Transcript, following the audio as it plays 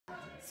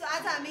So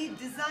आज हामी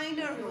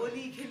designer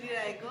Holi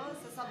खेलिरहेको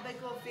सो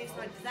सबैको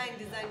फेसमा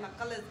डिजाइनमा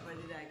कलर्स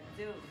भरिरहेको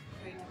थियो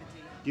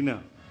क्रिएटिभिटी किन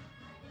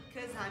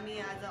cuz हामी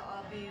आज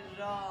अबिर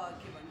र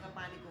के भन्छ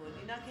पानीको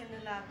होली नखेल्न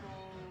लाग्यो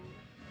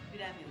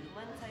बिरामी हुनु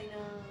मन छैन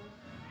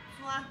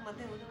सुवाक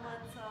मात्रै हुनु मन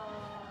छ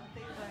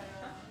त्यही भएर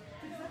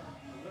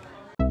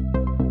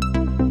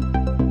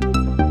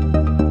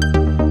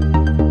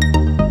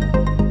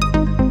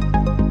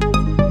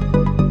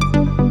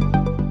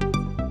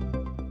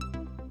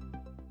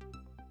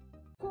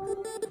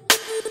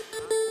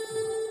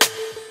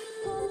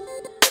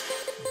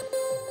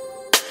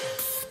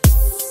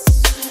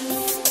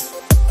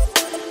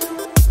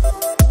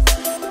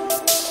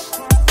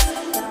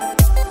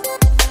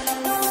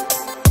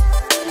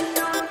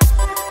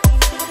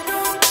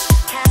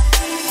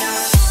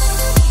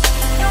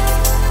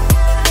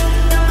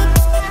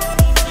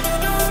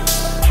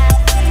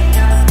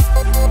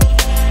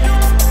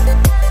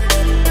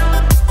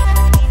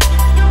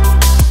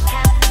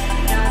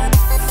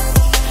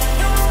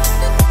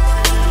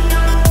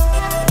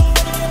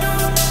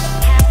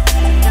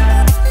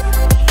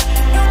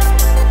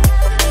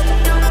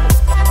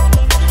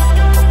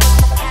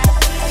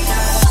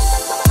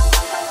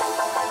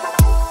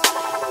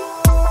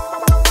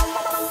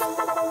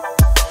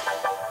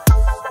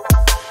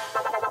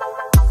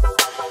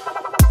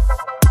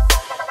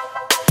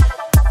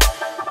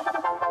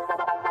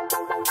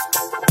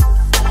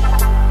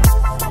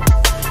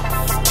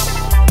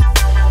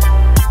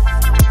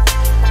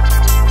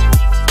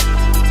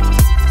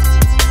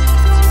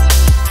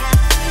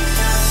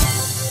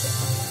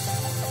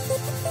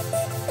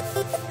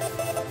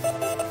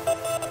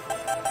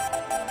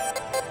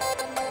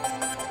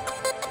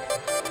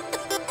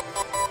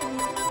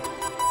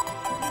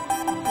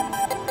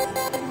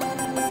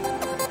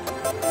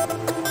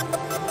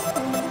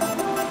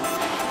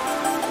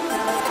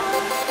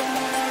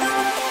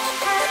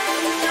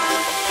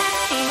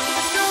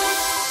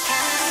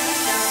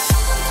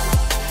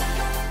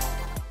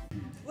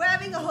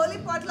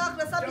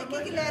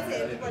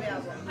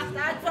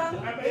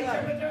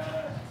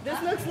This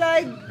looks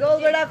like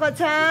Golgada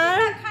Kochar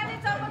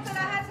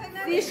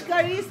fish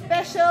curry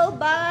special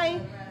by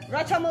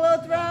Racha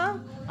Malhotra,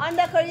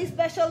 Anda curry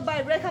special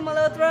by Rekha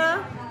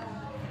Malhotra,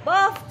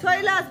 buff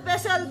thoila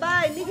special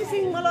by Nikki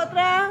Singh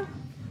Malhotra,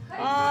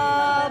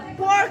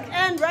 pork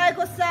and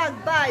raiko saag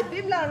by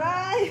Bimla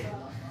Rai.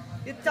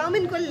 This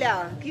chowmin ko liya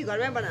ki ghar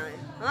mein banaye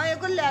ha ye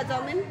ko liya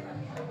chowmin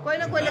koi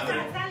na koi le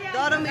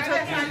daro mitho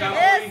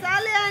eh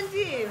sale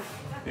aunty.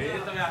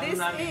 This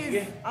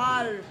is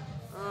our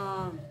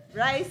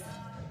rice,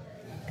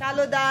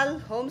 kalo dal,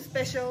 home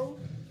special,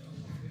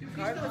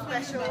 carbo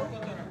special,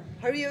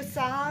 hariyo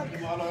saag.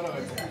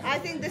 I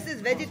think this is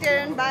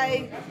vegetarian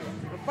by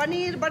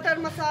paneer butter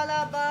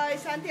masala by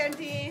Shanti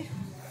aunty.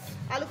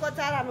 Alu ko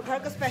achar hamro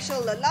gharko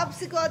special,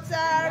 lapsi ko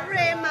achar,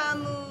 re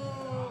mamu,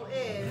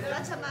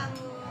 racha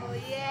mamu,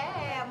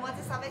 yeah, ma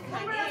chai sabai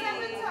khane.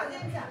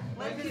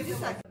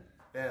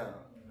 Yeah,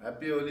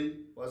 happy Holi,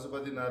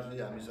 Pasupati Nathli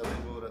हामी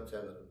सबैको रक्षा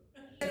गरौँ.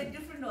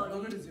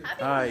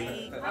 Hi.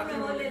 Happy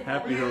Holi.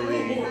 Happy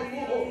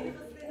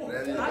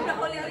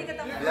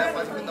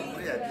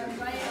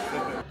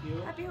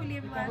Holi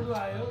everyone.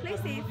 Play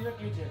safe.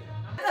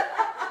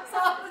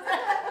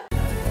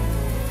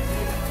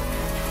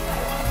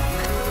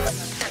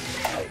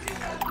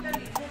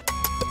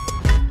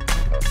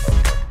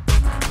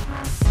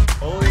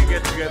 Holi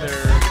get together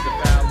with the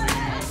family.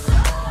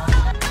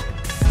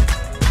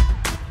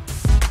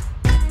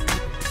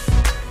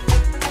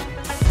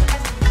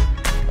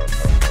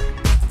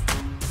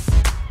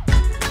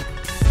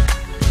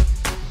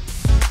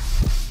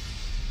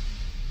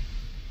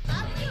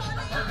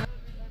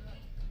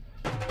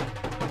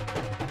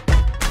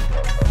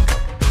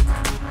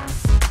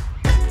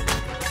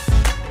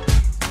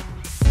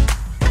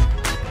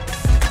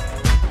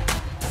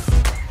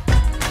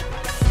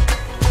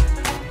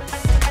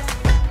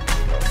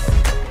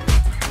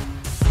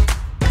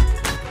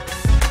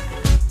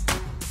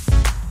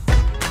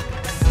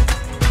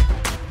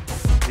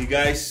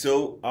 Guys,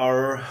 so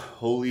our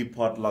Holi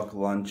potluck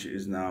lunch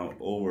is now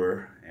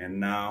over, and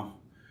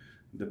now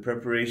the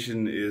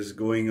preparation is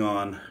going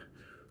on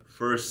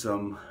for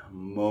some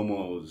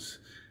momos.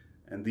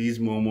 And these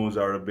momos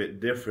are a bit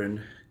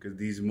different because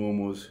these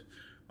momos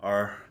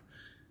are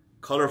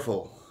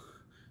colorful.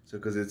 So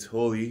because it's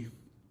Holi,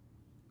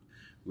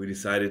 we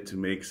decided to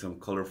make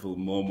some colorful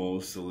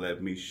momos. So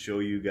let me show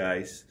you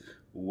guys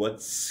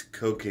what's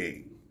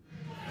cooking.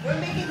 We're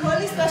making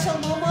Holi special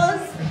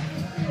momos.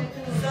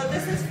 So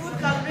this is food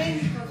coloring.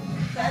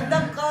 And the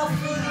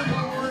colorful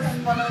momos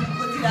बनाउनु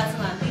खोजिरहेको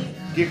छौँ हामी.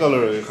 के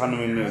colour हो खानु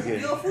मिल्ने हो के?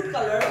 यो फुड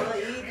कलर हो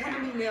यो खानु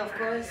मिल्ने of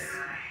course.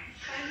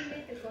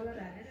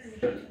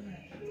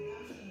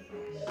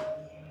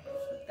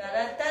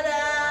 तारा तारा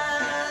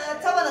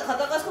सबभन्दा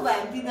खतरा कसको भयो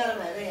हामी तिनजना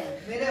भएर यहाँ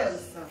मेरै हो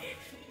जस्तो.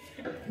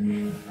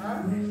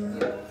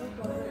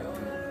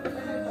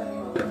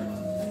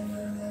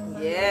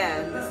 Yeah,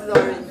 this is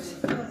orange.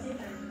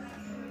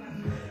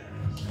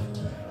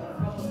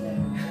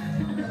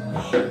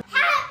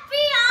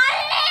 Happy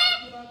Holi!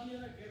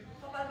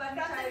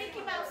 Mickey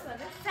Mouse one.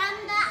 From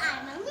the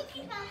I'm a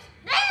Mickey Mouse.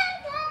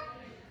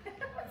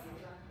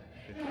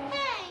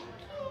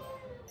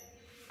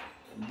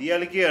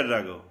 दियाले के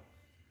गरिरहेको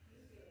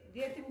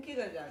दिया तिमी के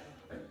गरिरहेको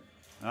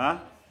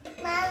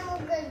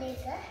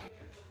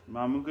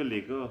मामुको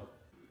लिएको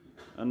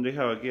अनि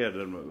रेखा के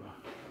हेरिरहनु भएको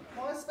म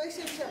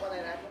स्पेशल चिया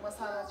बनाइरहेको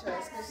मसाला छ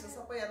स्पेशल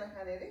सबैजना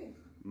खाने रे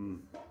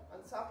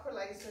अनि सबको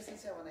लागि स्पेशल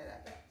चिया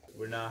बनाइरहेको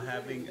We're now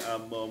having a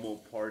Momo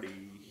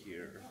party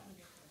here.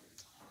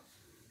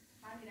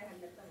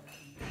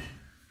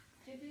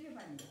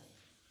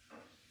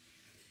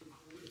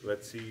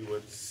 Let's see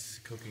what's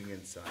cooking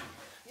inside.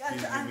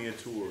 Please give me a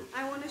tour.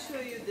 I want to show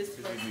you this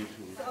Please one. give me a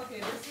tour. So, okay,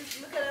 this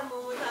is look at our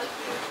momos out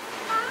here.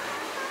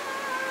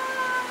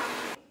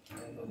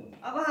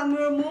 अब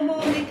हाम्रो momo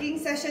making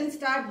session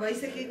start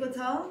भइसकेको छ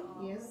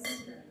Yes.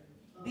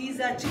 These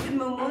are chicken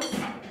momos,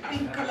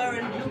 pink color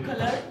and blue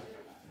color.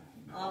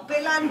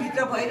 पेलान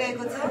भित्र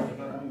भइरहेको छ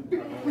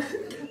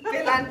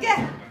पेलान के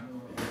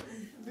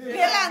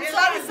बेलान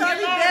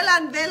sorry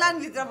बेलान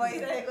भित्र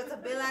भइरहेको छ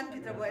बेलान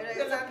भित्र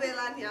भइरहेको छ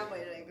बेलान यहाँ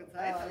भइरहेको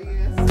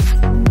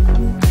छ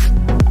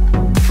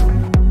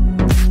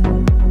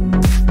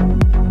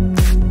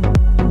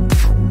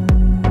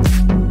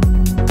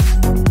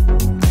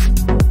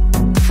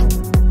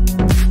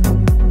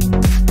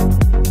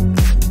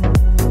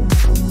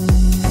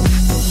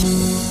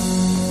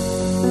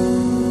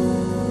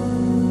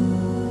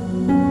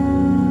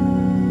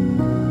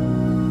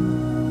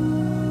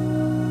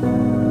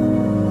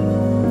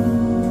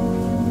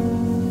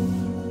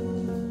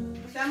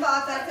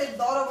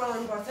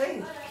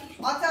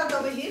अचार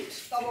जब हिट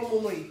तब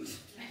मोमो हिट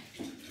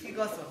के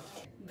कसो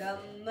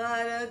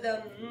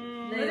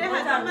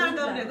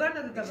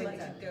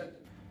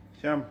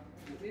श्याम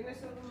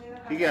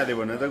के हाल्यो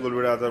भने त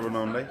गोलबेडा अचार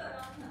बनाउनलाई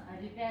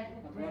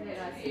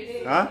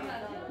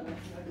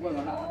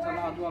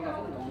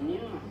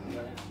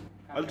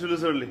अलि ठुलो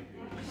छोडले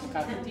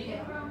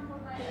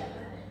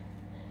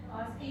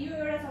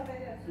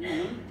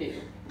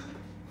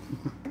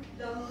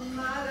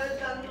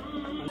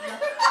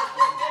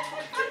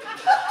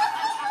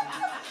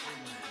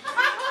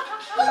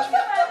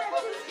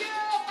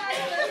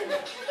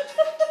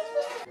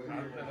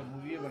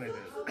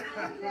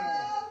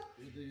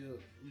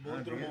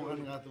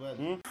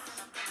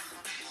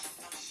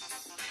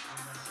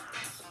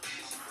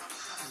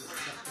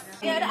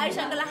यार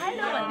आइसकेला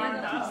हेलो भन्ने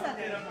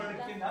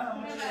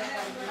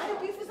अनि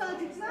पिफुसँग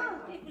ठीक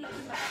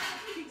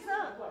छ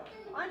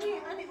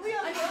अनि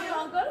उयो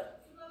uncle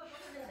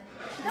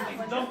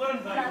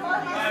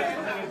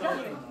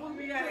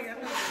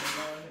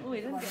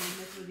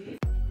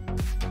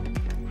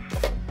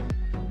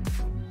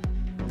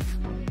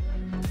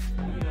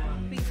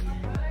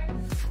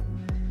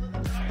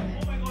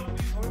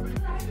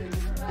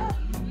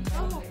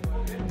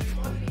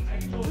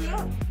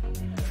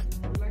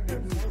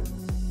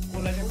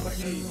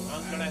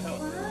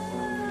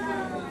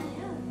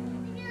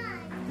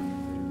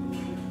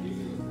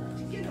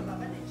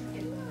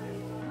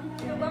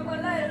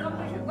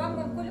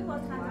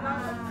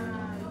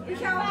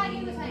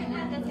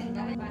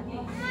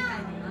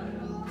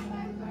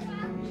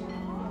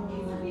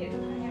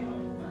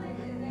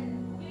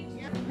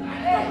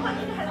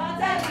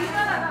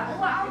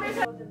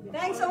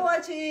Thanks for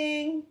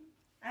watching.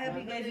 I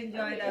hope you guys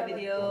enjoyed our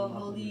video,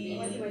 Holi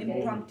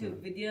impromptu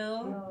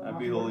video.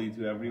 Happy Holi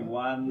to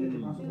everyone.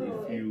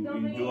 If you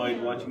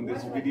enjoyed watching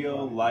this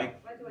video,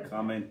 like,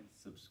 comment,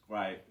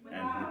 subscribe,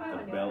 and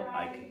hit the bell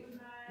icon.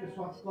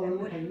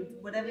 And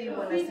whatever you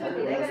want us to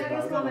do next,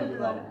 please comment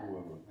below.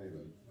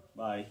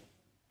 Bye.